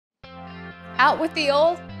Out with the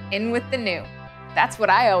old, in with the new. That's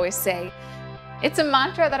what I always say. It's a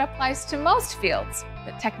mantra that applies to most fields,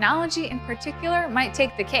 but technology in particular might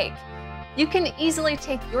take the cake. You can easily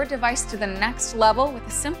take your device to the next level with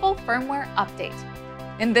a simple firmware update.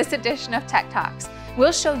 In this edition of Tech Talks,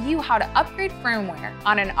 we'll show you how to upgrade firmware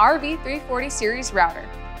on an RV34X Series router.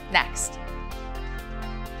 Next.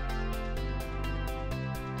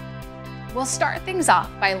 We'll start things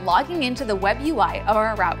off by logging into the web UI of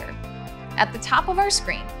our router. At the top of our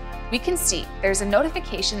screen, we can see there's a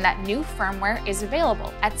notification that new firmware is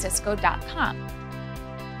available at cisco.com.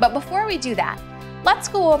 But before we do that, let's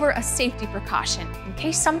go over a safety precaution in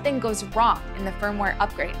case something goes wrong in the firmware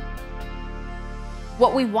upgrade.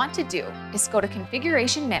 What we want to do is go to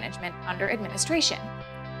Configuration Management under Administration.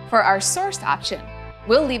 For our source option,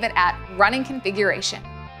 we'll leave it at Running Configuration,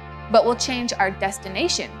 but we'll change our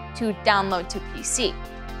destination to Download to PC.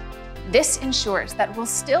 This ensures that we'll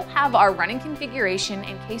still have our running configuration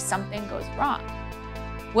in case something goes wrong.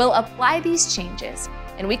 We'll apply these changes,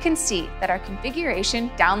 and we can see that our configuration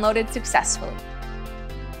downloaded successfully.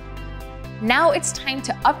 Now it's time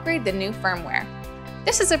to upgrade the new firmware.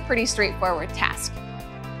 This is a pretty straightforward task.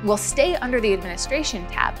 We'll stay under the Administration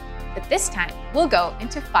tab, but this time we'll go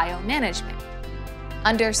into File Management.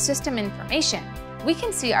 Under System Information, we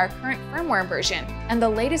can see our current firmware version and the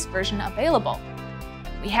latest version available.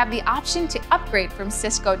 We have the option to upgrade from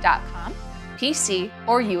Cisco.com, PC,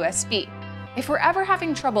 or USB. If we're ever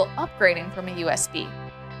having trouble upgrading from a USB,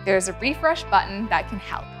 there's a refresh button that can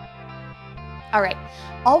help. All right,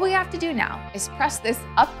 all we have to do now is press this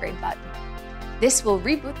upgrade button. This will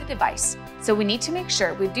reboot the device, so we need to make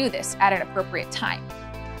sure we do this at an appropriate time.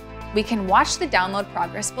 We can watch the download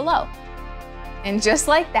progress below. And just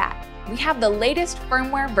like that, we have the latest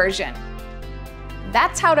firmware version.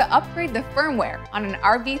 That's how to upgrade the firmware on an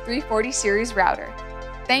RV34X Series router.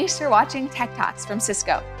 Thanks for watching Tech Talks from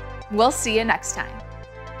Cisco. We'll see you next time.